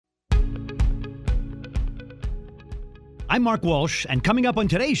I'm Mark Walsh, and coming up on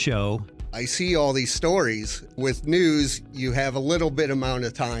today's show... I see all these stories. With news, you have a little bit amount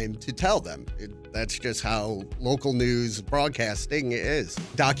of time to tell them. That's just how local news broadcasting is.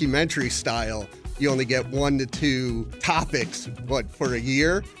 Documentary style, you only get 1 to 2 topics, for a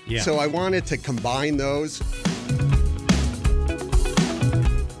year? Yeah. So I wanted to combine those.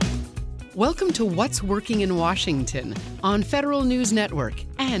 Welcome to What's Working in Washington on Federal News Network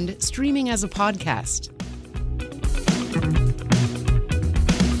and streaming as a podcast.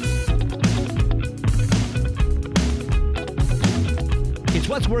 It's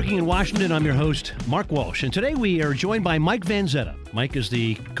What's Working in Washington. I'm your host, Mark Walsh, and today we are joined by Mike Vanzetta. Mike is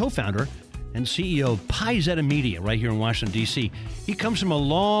the co-founder and CEO of Pi Zeta Media right here in Washington, D.C. He comes from a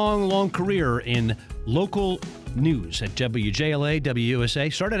long career in local news at WJLA,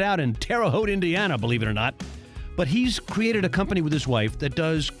 WUSA. Started out in Terre Haute, Indiana, believe it or not. But he's created a company with his wife that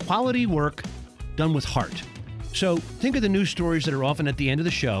does quality work done with heart. So think of the news stories that are often at the end of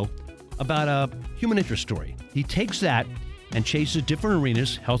the show about a human interest story. He takes that and chases different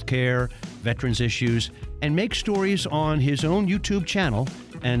arenas, healthcare, veterans issues, and makes stories on his own YouTube channel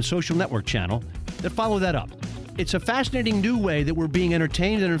and social network channel that follow that up. It's a fascinating new way that we're being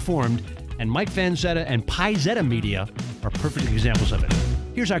entertained and informed, and Mike Vanzetta and Pi Zeta Media are perfect examples of it.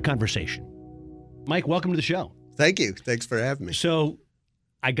 Here's our conversation. Mike, welcome to the show. Thank you. Thanks for having me. So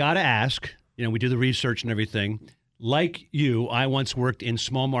I got to ask, we do the research and everything. Like you, I once worked in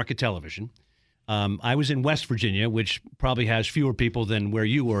small market television. I was in West Virginia, which probably has fewer people than where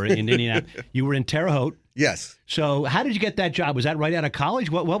you were in Indianapolis. You were in Terre Haute. Yes. So how did you get that job? Was that right out of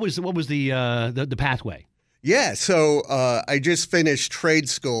college? What was the pathway? Yeah, so I just finished trade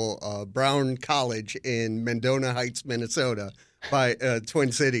school, Brown College in Mendona Heights, Minnesota, by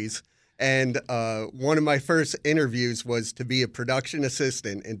Twin Cities. And one of my first interviews was to be a production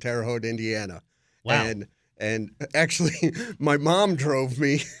assistant in Terre Haute, Indiana. Wow. And actually, my mom drove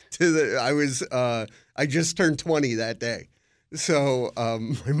me to I just turned 20 that day. So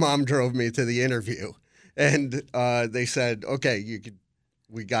my mom drove me to the interview. And they said, okay,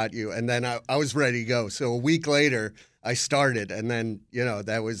 we got you. And then I was ready to go. So a week later, I started. And then,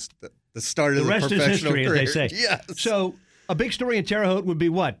 that was the start of the professional rest is history, career. as they say. Yes. So a big story in Terre Haute would be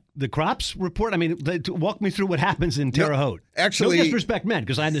what? The crops report? I mean, walk me through what happens in Terre Haute. Actually, no disrespect meant,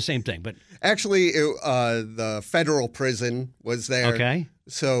 because I had the same thing. But actually, the federal prison was there. Okay.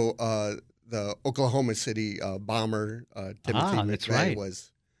 So the Oklahoma City bomber, Timothy McVeigh, that's right. was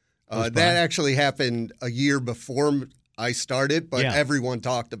that actually happened a year before I started, but everyone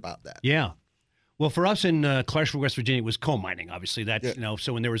talked about that. Yeah. Well, for us in Clarksville, West Virginia, it was coal mining, obviously.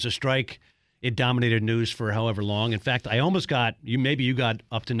 So when there was a strike, it dominated news for however long. In fact, I almost got you got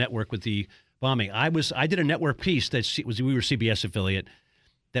up to network with the bombing. I did a network piece we were a CBS affiliate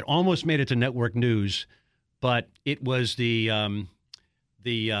that almost made it to network news, but it was the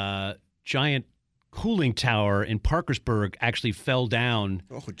giant cooling tower in Parkersburg actually fell down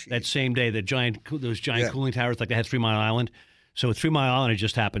that same day. Those giant cooling towers, like they had 3 Mile Island. So 3 Mile Island had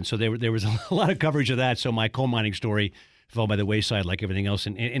just happened. So there was a lot of coverage of that. So my coal mining story fell by the wayside like everything else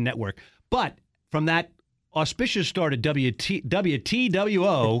in network. But from that auspicious start at WTWO,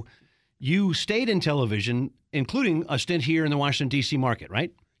 you stayed in television, including a stint here in the Washington, D.C. market,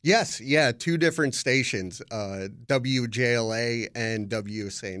 right? Yes. Yeah. 2 different stations, WJLA and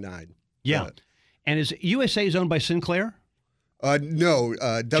WUSA 9. Yeah. And is USA owned by Sinclair? No,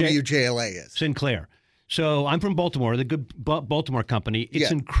 WJLA is. Sinclair. So I'm from Baltimore, the good Baltimore company.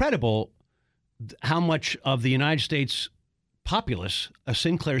 It's incredible how much of the United States populace a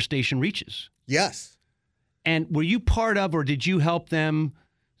Sinclair station reaches. Yes. And were you part of, or did you help them?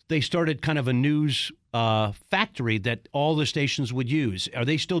 They started kind of a news factory that all the stations would use. Are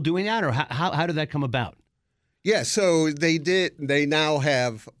they still doing that, or how did that come about? Yeah, so they did. They now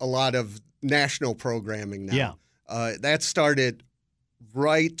have a lot of national programming now. Yeah. That started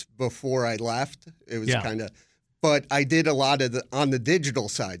right before I left. It was but I did a lot of on the digital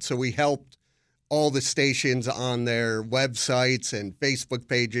side. So we helped all the stations on their websites and Facebook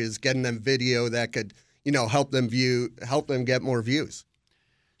pages, getting them video that could, help them get more views.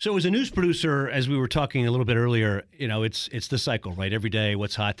 So as a news producer, as we were talking a little bit earlier, it's the cycle, right? Every day,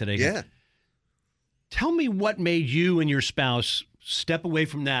 what's hot today? Yeah. Tell me what made you and your spouse step away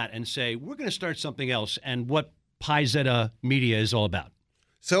from that and say, we're going to start something else, and what Pi Zeta Media is all about.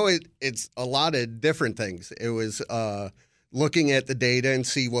 So it's a lot of different things. It was looking at the data and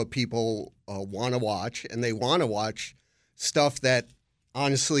see what people want to watch, and they want to watch stuff that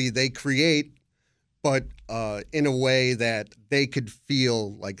honestly they create, but in a way that they could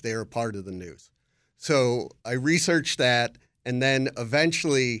feel like they're a part of the news. So I researched that, and then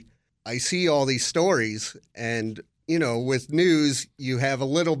eventually I see all these stories, and with news, you have a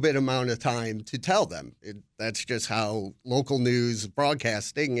little bit amount of time to tell them. That's just how local news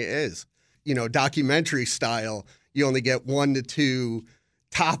broadcasting is. Documentary style, you only get 1 to 2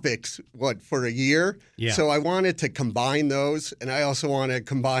 topics, for a year? Yeah. So I wanted to combine those, and I also want to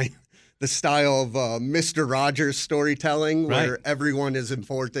combine the style of Mr. Rogers storytelling, where everyone is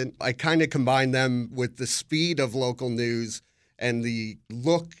important. I kind of combine them with the speed of local news and the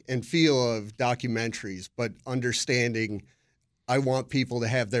look and feel of documentaries, but understanding I want people to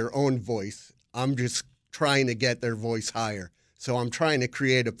have their own voice. I'm just trying to get their voice higher. So I'm trying to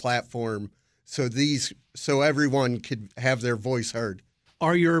create a platform so everyone could have their voice heard.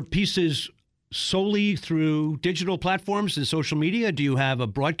 Are your pieces solely through digital platforms and social media? Do you have a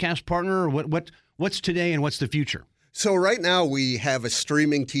broadcast partner? Or what's today and what's the future? So right now we have a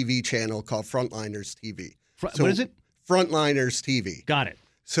streaming TV channel called Frontliners TV. What is it? Frontliners TV. Got it.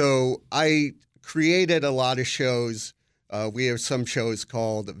 So I created a lot of shows. We have some shows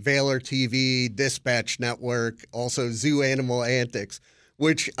called Valor TV, Dispatch Network, also Zoo Animal Antics,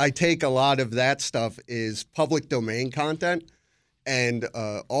 which I take a lot of that stuff is public domain content. And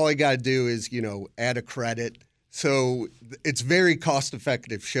all I got to do is, add a credit. So it's very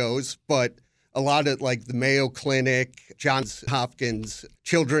cost-effective shows, but a lot of like the Mayo Clinic, Johns Hopkins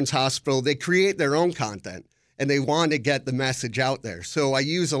Children's Hospital, they create their own content and they want to get the message out there. So I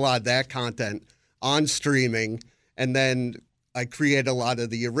use a lot of that content on streaming, and then I create a lot of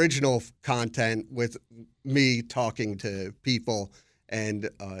the original content with me talking to people, and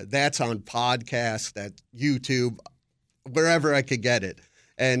that's on podcasts, at YouTube, wherever I could get it.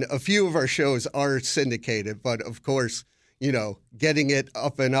 And a few of our shows are syndicated, but of course, getting it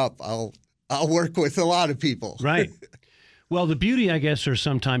up and up, I'll work with a lot of people. Right. Well, the beauty, I guess, or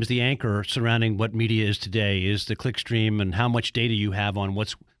sometimes the anchor surrounding what media is today is the clickstream and how much data you have on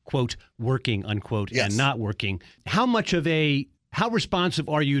what's, quote, working, unquote, Yes. and not working. How responsive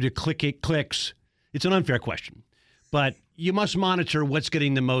are you to clicks? It's an unfair question, but you must monitor what's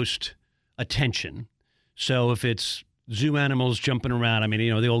getting the most attention. So if it's zoo animals jumping around,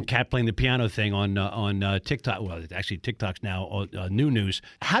 the old cat playing the piano thing on TikTok. Well, actually, TikTok's now new news.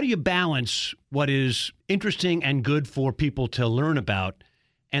 How do you balance what is interesting and good for people to learn about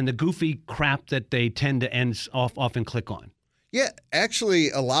and the goofy crap that they tend to often click on? Yeah,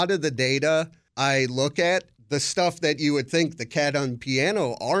 actually, a lot of the data I look at, the stuff that you would think the cat on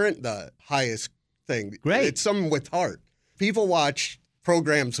piano aren't the highest thing. Great. It's something with heart. People watch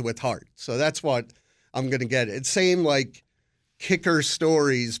programs with heart. So that's what I'm going to get. It's same like kicker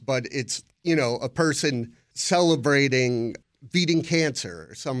stories, but it's, a person celebrating beating cancer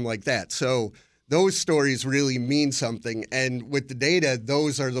or something like that. So those stories really mean something. And with the data,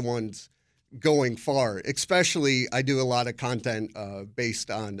 those are the ones going far. Especially, I do a lot of content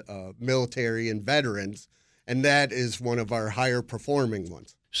based on military and veterans, and that is one of our higher performing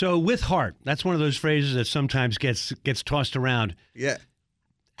ones. So with heart, that's one of those phrases that sometimes gets tossed around. Yeah.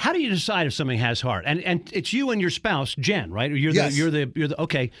 How do you decide if something has heart? And it's you and your spouse, Jen, right? Yes. You're the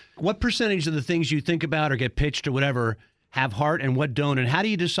okay. What percentage of the things you think about or get pitched or whatever have heart and what don't? And how do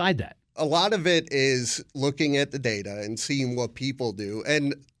you decide that? A lot of it is looking at the data and seeing what people do,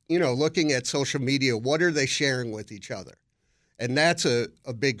 and looking at social media. What are they sharing with each other? And that's a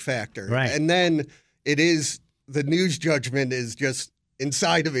big factor. Right. And then it is the news judgment is just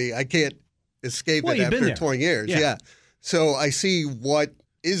inside of me. I can't escape it you've been after there. 20 years. Yeah. So I see what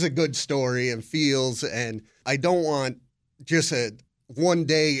is a good story and feels, and I don't want just one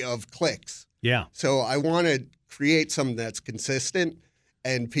day of clicks. Yeah. So I want to create something that's consistent,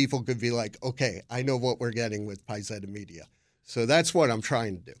 and people could be like, okay, I know what we're getting with Paisetta Media. So that's what I'm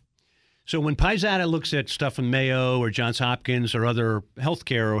trying to do. So when Paisetta looks at stuff from Mayo or Johns Hopkins or other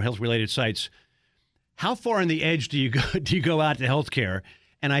healthcare or health-related sites, how far on the edge do you go out to healthcare?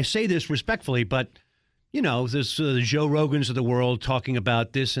 And I say this respectfully, but there's the Joe Rogans of the world talking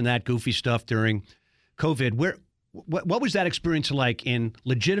about this and that goofy stuff during COVID. What was that experience like in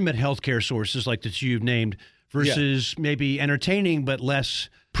legitimate healthcare sources like that you've named versus maybe entertaining but less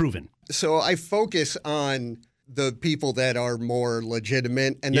proven? So I focus on the people that are more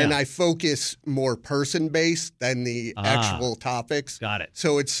legitimate, and then I focus more person-based than the actual topics. Got it.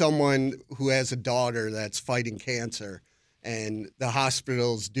 So it's someone who has a daughter that's fighting cancer, and the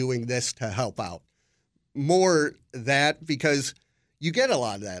hospital's doing this to help out. More that, because you get a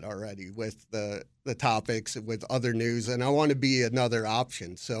lot of that already with the topics, with other news, and I want to be another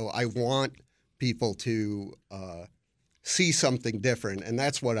option. So I want people to see something different, and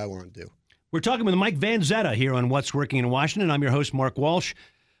that's what I want to do. We're talking with Mike Vanzetta here on What's Working in Washington. I'm your host, Mark Walsh.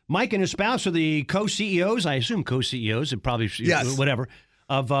 Mike and his spouse are the co-CEOs, I assume co-CEOs, and probably Yes. whatever,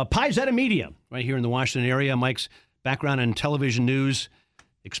 of Paisetta Media right here in the Washington area. Mike's background in television news,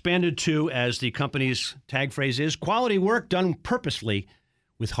 expanded to, as the company's tag phrase is, quality work done purposely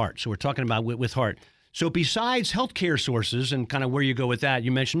with heart. So we're talking about with heart. So besides healthcare sources and kind of where you go with that,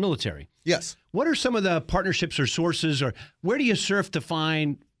 you mentioned military. Yes. What are some of the partnerships or sources, or where do you surf to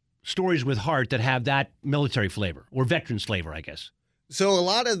find stories with heart that have that military flavor or veterans flavor, I guess? So a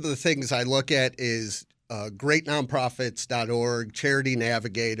lot of the things I look at is greatnonprofits.org, Charity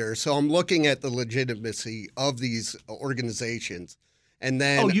Navigator. So I'm looking at the legitimacy of these organizations. And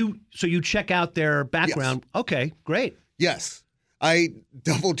then so you check out their background. Yes. Okay, great. Yes. I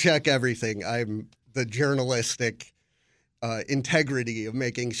double check everything. I'm the journalistic integrity of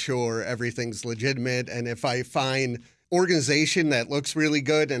making sure everything's legitimate. And if I find organization that looks really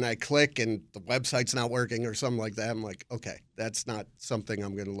good and I click and the website's not working or something like that, I'm like, okay, that's not something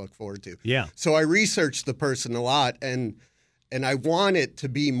I'm going to look forward to. Yeah. So I research the person a lot, and I want it to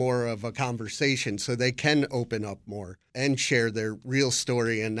be more of a conversation so they can open up more and share their real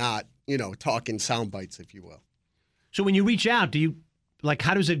story and not, talking sound bites, if you will. So when you reach out,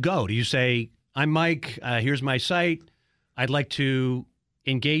 how does it go? Do you say, I'm Mike, here's my site, I'd like to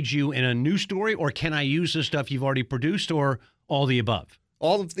engage you in a new story, or can I use the stuff you've already produced, or all the above?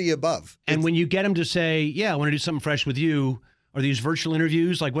 All of the above. And when you get them to say, yeah, I want to do something fresh with you, are these virtual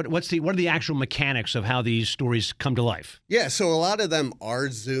interviews? Like what are the actual mechanics of how these stories come to life? Yeah, so a lot of them are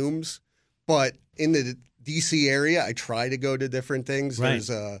Zooms, but in the D.C. area, I try to go to different things. Right. There's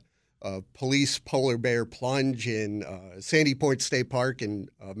a police polar bear plunge in Sandy Point State Park in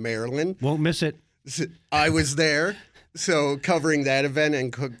Maryland. Won't miss it. I was there, so covering that event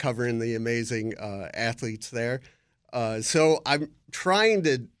and covering the amazing athletes there. So I'm trying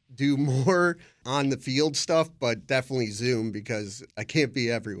to do more on the field stuff, but definitely Zoom because I can't be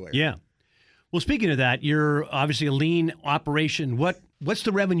everywhere. Yeah. Well, speaking of that, you're obviously a lean operation. What's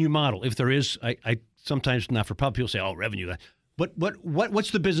the revenue model, if there is? I sometimes not for pub people say, oh, revenue.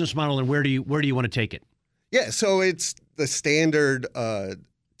 What's the business model, and where do you want to take it? Yeah, so it's the standard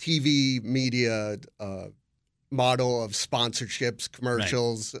TV media model of sponsorships,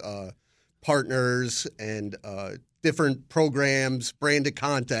 commercials, right. Partners, and different programs, branded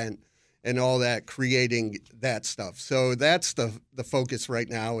content, and all that, creating that stuff. So that's the focus right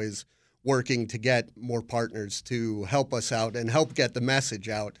now, is working to get more partners to help us out and help get the message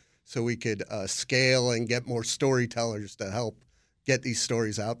out so we could scale and get more storytellers to help get these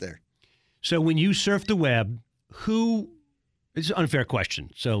stories out there. So when you surf the web, it's an unfair question,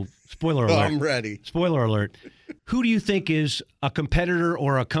 so spoiler alert. I'm ready. Spoiler alert. Who do you think is a competitor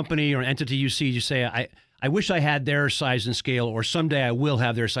or a company or entity you see, you say, I wish I had their size and scale, or someday I will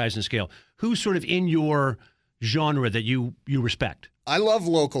have their size and scale? Who's sort of in your genre that you respect? I love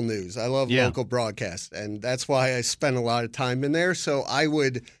local news. I love local broadcast, and that's why I spend a lot of time in there. So I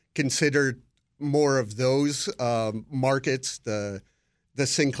would consider more of those markets, the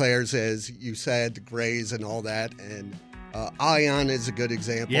Sinclairs, as you said, the Grays and all that, and Ion is a good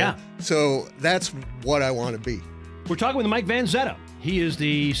example. Yeah. So that's what I want to be. We're talking with Mike Vanzetta. He is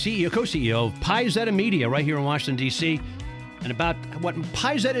the co-CEO of PieZetta Media right here in Washington, D.C., and about what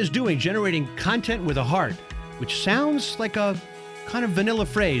PieZetta is doing, generating content with a heart, which sounds like a kind of vanilla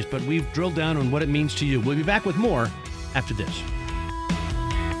phrase, but we've drilled down on what it means to you. We'll be back with more after this.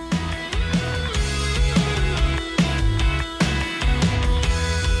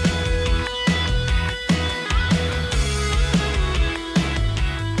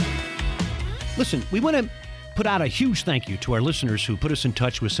 Listen, we want to put out a huge thank you to our listeners who put us in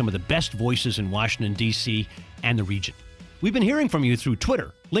touch with some of the best voices in Washington, D.C. and the region. We've been hearing from you through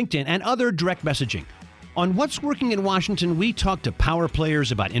Twitter, LinkedIn, and other direct messaging. On What's Working in Washington, we talk to power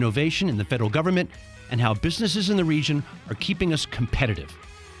players about innovation in the federal government and how businesses in the region are keeping us competitive.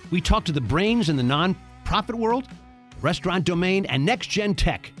 We talk to the brains in the nonprofit world, restaurant domain, and next-gen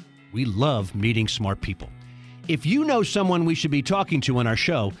tech. We love meeting smart people. If you know someone we should be talking to on our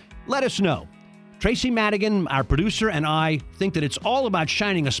show, let us know. Tracy Madigan, our producer, and I think that it's all about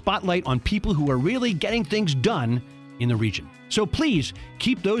shining a spotlight on people who are really getting things done in the region. So please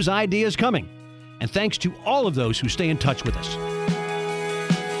keep those ideas coming. And thanks to all of those who stay in touch with us.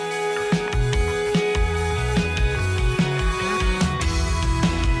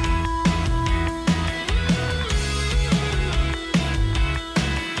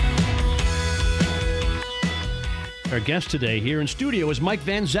 Our guest today here in studio is Mike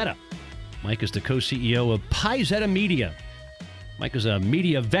Vanzetta. Mike is the co-CEO of PieZetta Media. Mike is a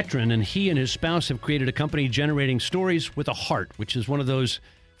media veteran, and he and his spouse have created a company generating stories with a heart, which is one of those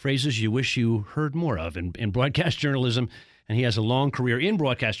phrases you wish you heard more of in broadcast journalism. And he has a long career in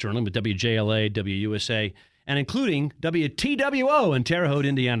broadcast journalism with WJLA, WUSA, and including WTWO in Terre Haute,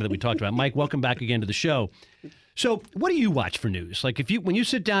 Indiana, that we talked about. Mike, welcome back again to the show. So what do you watch for news? Like when you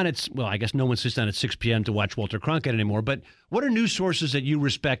sit down I guess no one sits down at 6 p.m. to watch Walter Cronkite anymore, but what are news sources that you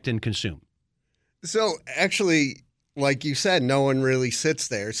respect and consume? So actually, like you said, no one really sits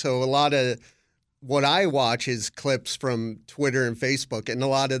there. So a lot of what I watch is clips from Twitter and Facebook, and a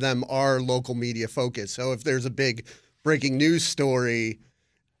lot of them are local media focused. So if there's a big breaking news story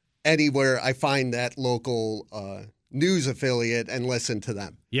anywhere, I find that local news affiliate and listen to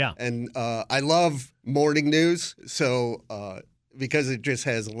them. Yeah. And I love morning news, so because it just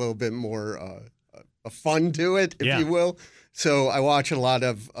has a little bit more a fun to it, if you will. So I watch a lot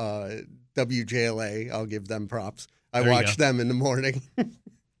of WJLA. I'll give them props. I watch them in the morning.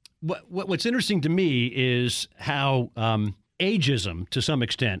 What's interesting to me is how ageism, to some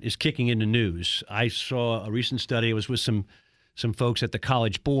extent, is kicking into news. I saw a recent study. It was with some folks at the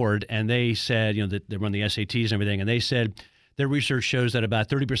College Board, and they said, that they run the SATs and everything, and they said their research shows that about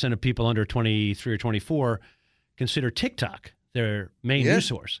 30% of people under 23 or 24 consider TikTok their main news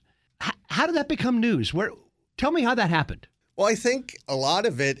source. How did that become news? Tell me how that happened. Well, I think a lot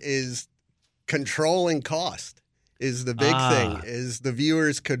of it is controlling cost is the big thing, is the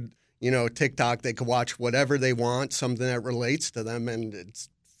viewers could, TikTok, they could watch whatever they want, something that relates to them, and it's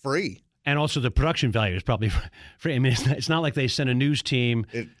free. And also the production value is probably free. I mean, it's not like they send a news team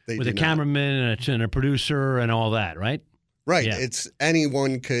with a cameraman and a producer and all that, right? Right. Yeah. It's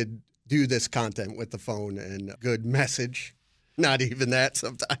anyone could do this content with the phone and good message. Not even that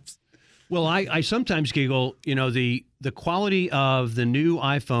sometimes. Well, I sometimes giggle, the quality of the new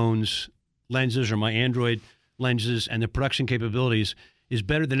iPhone's lenses or my Android lenses and the production capabilities is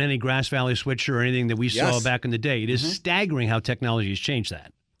better than any Grass Valley switcher or anything that we saw back in the day. It is staggering how technology has changed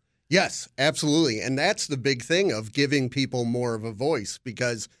that. Yes, absolutely. And that's the big thing of giving people more of a voice,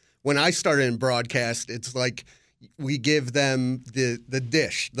 because when I started in broadcast, it's like we give them the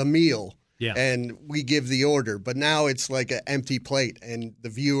dish, the meal, and we give the order. But now it's like an empty plate, and the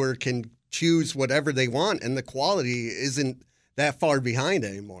viewer can choose whatever they want, and the quality isn't that far behind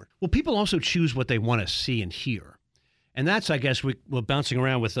anymore. Well, people also choose what they want to see and hear. And that's, I guess, we're bouncing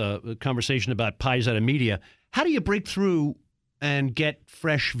around with a conversation about Paisetta Media. How do you break through and get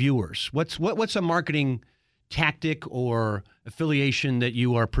fresh viewers? What's a marketing tactic or affiliation that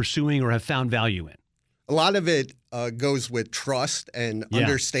you are pursuing or have found value in? A lot of it goes with trust and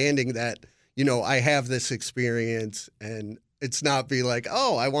understanding that, I have this experience, and it's not be like,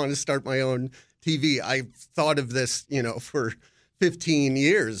 oh, I want to start my own TV. I've thought of this, for 15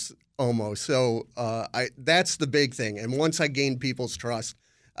 years almost. So that's the big thing. And once I gain people's trust,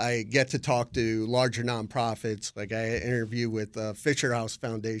 I get to talk to larger nonprofits. Like I interviewed with Fisher House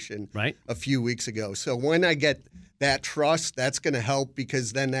Foundation a few weeks ago. So when I get that trust, that's going to help,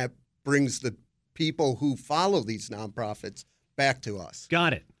 because then that brings the people who follow these nonprofits back to us.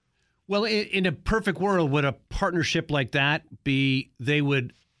 Got it. Well, in a perfect world, would a partnership like that be they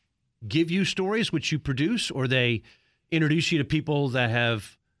would give you stories which you produce, or they introduce you to people that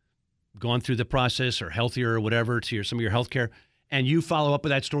have gone through the process or healthier or whatever to some of your healthcare, and you follow up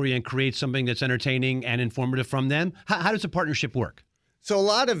with that story and create something that's entertaining and informative from them? How does a partnership work? So a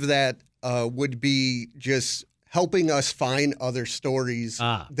lot of that would be just helping us find other stories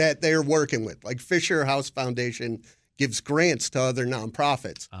that they're working with. Like Fisher House Foundation gives grants to other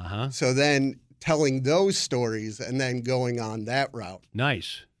nonprofits. So then telling those stories and then going on that route.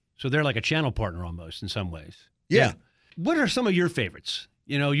 Nice. So they're like a channel partner almost in some ways. Yeah. What are some of your favorites?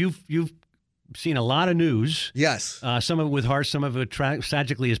 You've seen a lot of news. Yes. Some of it with heart, some of it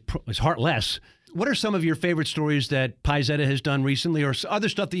tragically is heartless. What are some of your favorite stories that Paisetta has done recently, or other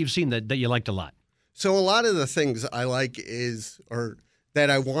stuff that you've seen that you liked a lot? So a lot of the things I like or that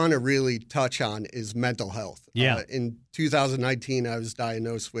I want to really touch on is mental health. Yeah. In 2019, I was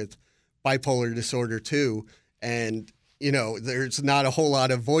diagnosed with bipolar disorder 2, and there's not a whole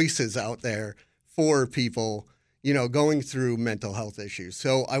lot of voices out there for people going through mental health issues.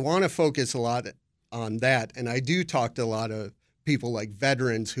 So I want to focus a lot on that. And I do talk to a lot of people like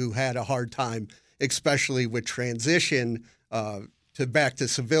veterans who had a hard time, especially with transition to back to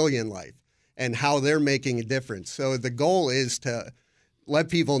civilian life, and how they're making a difference. So the goal is to let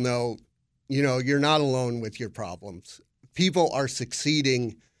people know, you're not alone with your problems. People are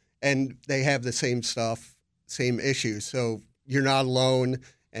succeeding, and they have the same stuff, same issues. So you're not alone,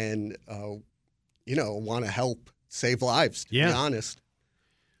 and want to help save lives, to be honest.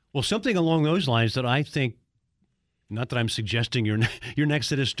 Well, something along those lines that I think, not that I'm suggesting your next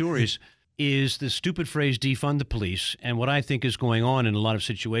set of stories, is the stupid phrase, defund the police. And what I think is going on in a lot of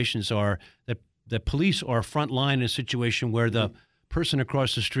situations are that the police are front line in a situation where the person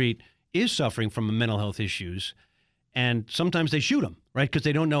across the street is suffering from mental health issues, and sometimes they shoot them, right? Because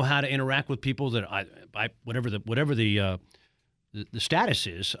they don't know how to interact with people that whatever the status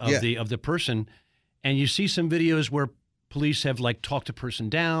is of the person. And you see some videos where police have like talked a person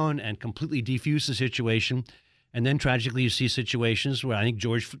down and completely defused the situation. And then tragically, you see situations where I think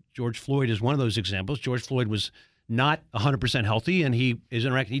George Floyd is one of those examples. George Floyd was not 100% healthy, and he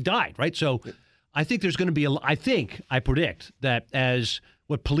died, right? So I think there's going to be I predict that as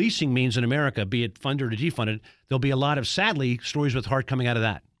what policing means in America, be it funded or defunded, there'll be a lot of, sadly, stories with heart coming out of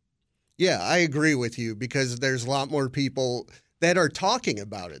that. Yeah, I agree with you because there's a lot more people that are talking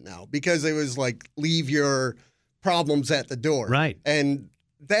about it now because it was like, leave your problems at the door. Right. And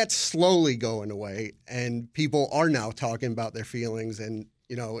that's slowly going away, and people are now talking about their feelings, and,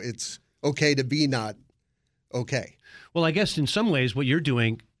 it's okay to be not okay. Well, I guess in some ways what you're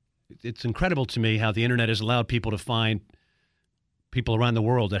doing, it's incredible to me how the internet has allowed people to find people around the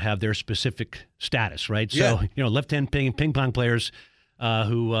world that have their specific status, right? So, left-hand ping pong players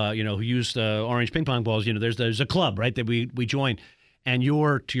who use orange ping pong balls, there's a club, right, that we join. And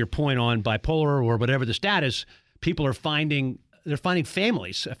to your point on bipolar or whatever the status, people are finding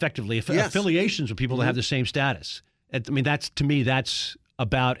families, effectively, affiliations with people that have the same status. I mean, that's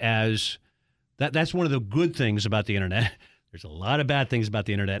about that's one of the good things about the internet. There's a lot of bad things about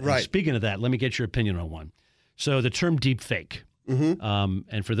the internet. Right. And speaking of that, let me get your opinion on one. So the term deep fake,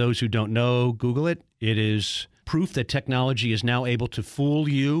 and for those who don't know, Google it. It is proof that technology is now able to fool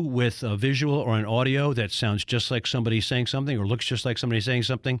you with a visual or an audio that sounds just like somebody saying something or looks just like somebody saying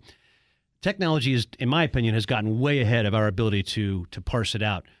something. Technology is, in my opinion, has gotten way ahead of our ability to parse it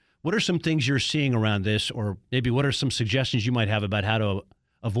out. What are some things you're seeing around this, or maybe what are some suggestions you might have about how to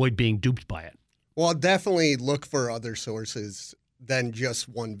avoid being duped by it? Well, definitely look for other sources than just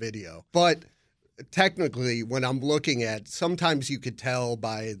one video. But technically, when I'm looking at, sometimes you could tell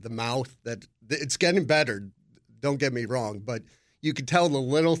by the mouth that it's getting better. Don't get me wrong, but you could tell the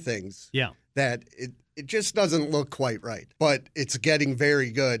little things that it just doesn't look quite right. But it's getting very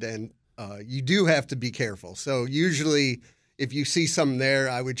good, and you do have to be careful. So usually if you see something there,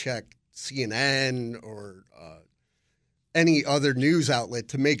 I would check CNN or any other news outlet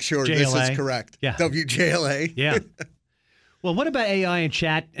to make sure JLA. This is correct. Yeah. WJLA. Yeah. Well, what about AI and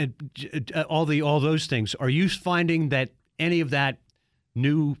chat and all those things? Are you finding that any of that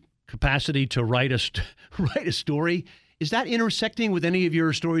new capacity to write a story, is that intersecting with any of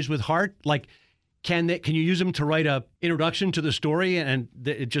your stories with heart? Like, can you use them to write a introduction to the story and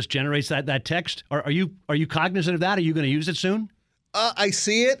it just generates that text? Are you cognizant of that? Are you going to use it soon? I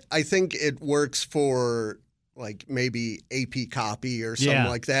see it. I think it works for like maybe AP copy or something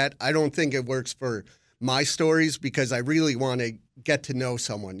like that. I don't think it works for my stories because I really want to get to know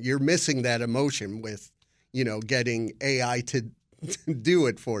someone. You're missing that emotion with, getting AI to do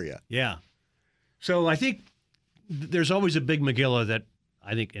it for you. Yeah. So I think there's always a big Megillah that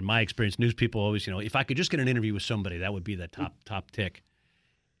I think, in my experience, news people always, if I could just get an interview with somebody, that would be the top tick.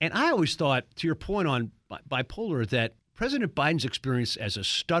 And I always thought, to your point on bipolar, that President Biden's experience as a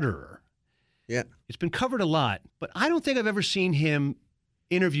stutterer, it's been covered a lot, but I don't think I've ever seen him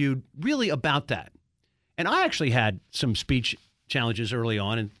interviewed really about that. And I actually had some speech challenges early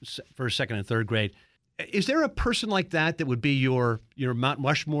on in first, second, and third grade. Is there a person like that would be your Mount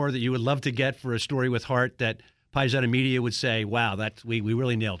Rushmore that you would love to get for a story with heart that Pi Zeta Media would say, wow, we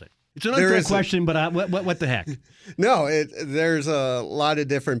really nailed it? It's an unfair question, but what the heck? No, there's a lot of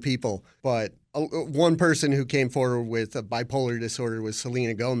different people, but one person who came forward with a bipolar disorder was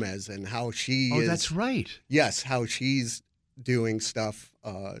Selena Gomez, and how she is. Oh, that's right. Yes, how she's doing stuff,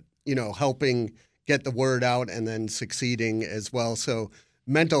 helping get the word out and then succeeding as well. So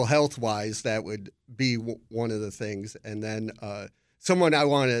mental health-wise, that would be one of the things. And then someone I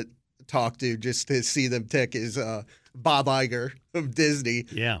want to talk to just to see them tick is Bob Iger of Disney.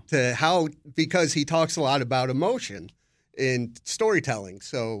 Yeah. Because he talks a lot about emotion in storytelling.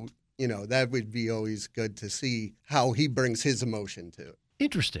 So, that would be always good to see how he brings his emotion to it.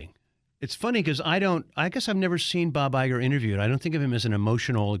 Interesting. It's funny because I guess I've never seen Bob Iger interviewed. I don't think of him as an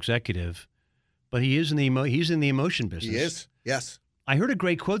emotional executive, but he's in the emotion business. He is, yes. I heard a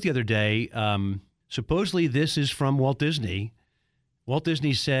great quote the other day. Supposedly this is from Walt Disney. Walt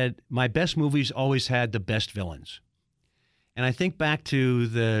Disney said, "My best movies always had the best villains." And I think back to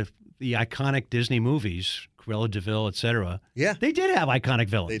the iconic Disney movies, Cruella de Vil, et cetera. Yeah. They did have iconic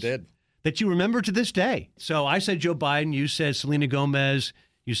villains. They did. That you remember to this day. So I said Joe Biden, you said Selena Gomez,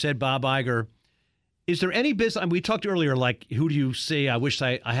 you said Bob Iger. Is there any business, we talked earlier, like, who do you say, I wish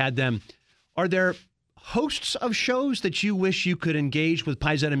I had them. Are there hosts of shows that you wish you could engage with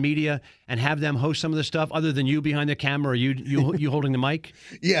Paisetta Media and have them host some of the stuff other than you behind the camera or you holding the mic?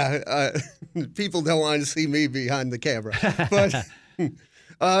 Yeah, people don't want to see me behind the camera. But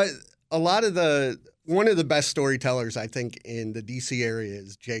one of the best storytellers, I think, in the D.C. area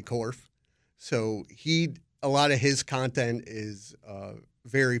is Jay Korf. So a lot of his content is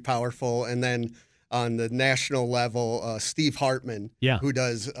very powerful. And then on the national level, Steve Hartman, who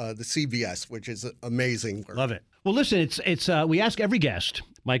does the CBS, which is amazing work. Love it. Well, listen, it's we ask every guest,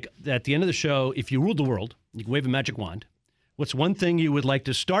 Mike, at the end of the show, if you ruled the world, you can wave a magic wand. What's one thing you would like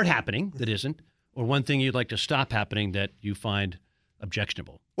to start happening that isn't, or one thing you'd like to stop happening that you find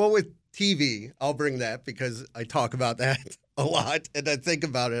objectionable? Well, with TV, I'll bring that because I talk about that a lot and I think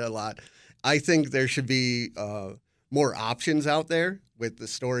about it a lot. I think there should be more options out there with the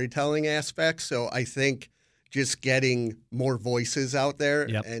storytelling aspect. So I think just getting more voices out there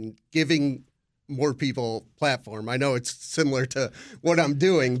and giving more people platform. I know it's similar to what I'm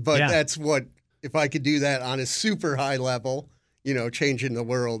doing, but that's what, if I could do that on a super high level, changing the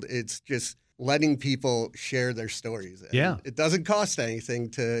world, it's just letting people share their stories. And it doesn't cost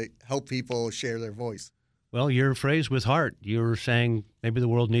anything to help people share their voice. Well, your phrase with heart, you're saying maybe the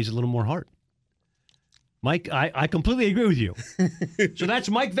world needs a little more heart. Mike, I completely agree with you. So that's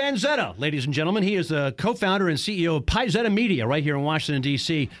Mike Vanzetta, ladies and gentlemen. He is the co-founder and CEO of Paisetta Media right here in Washington,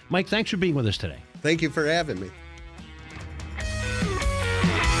 D.C. Mike, thanks for being with us today. Thank you for having me.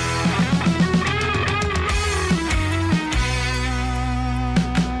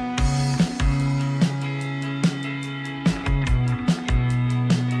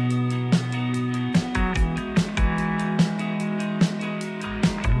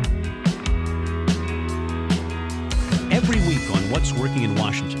 Every week on What's Working in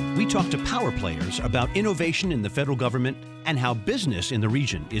Washington, we talk to power players about innovation in the federal government and how business in the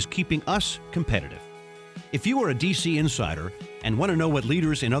region is keeping us competitive. If you are a DC insider and want to know what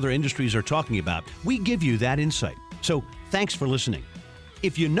leaders in other industries are talking about, we give you that insight. So thanks for listening.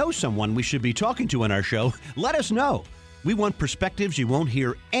 If you know someone we should be talking to on our show, let us know. We want perspectives you won't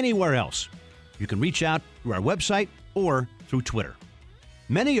hear anywhere else. You can reach out through our website or through Twitter.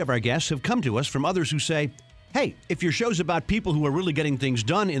 Many of our guests have come to us from others who say, hey, if your show's about people who are really getting things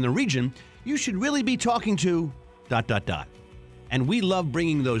done in the region, you should really be talking to ... And we love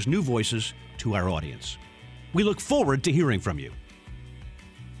bringing those new voices to our audience. We look forward to hearing from you.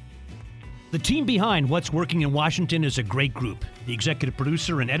 The team behind What's Working in Washington is a great group. The executive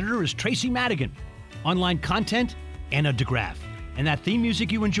producer and editor is Tracy Madigan. Online content, Anna DeGraff. And that theme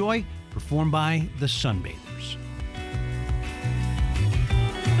music you enjoy, performed by the Sunbathers.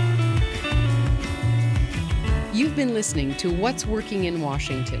 You've been listening to What's Working in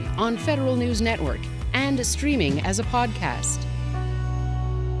Washington on Federal News Network and streaming as a podcast.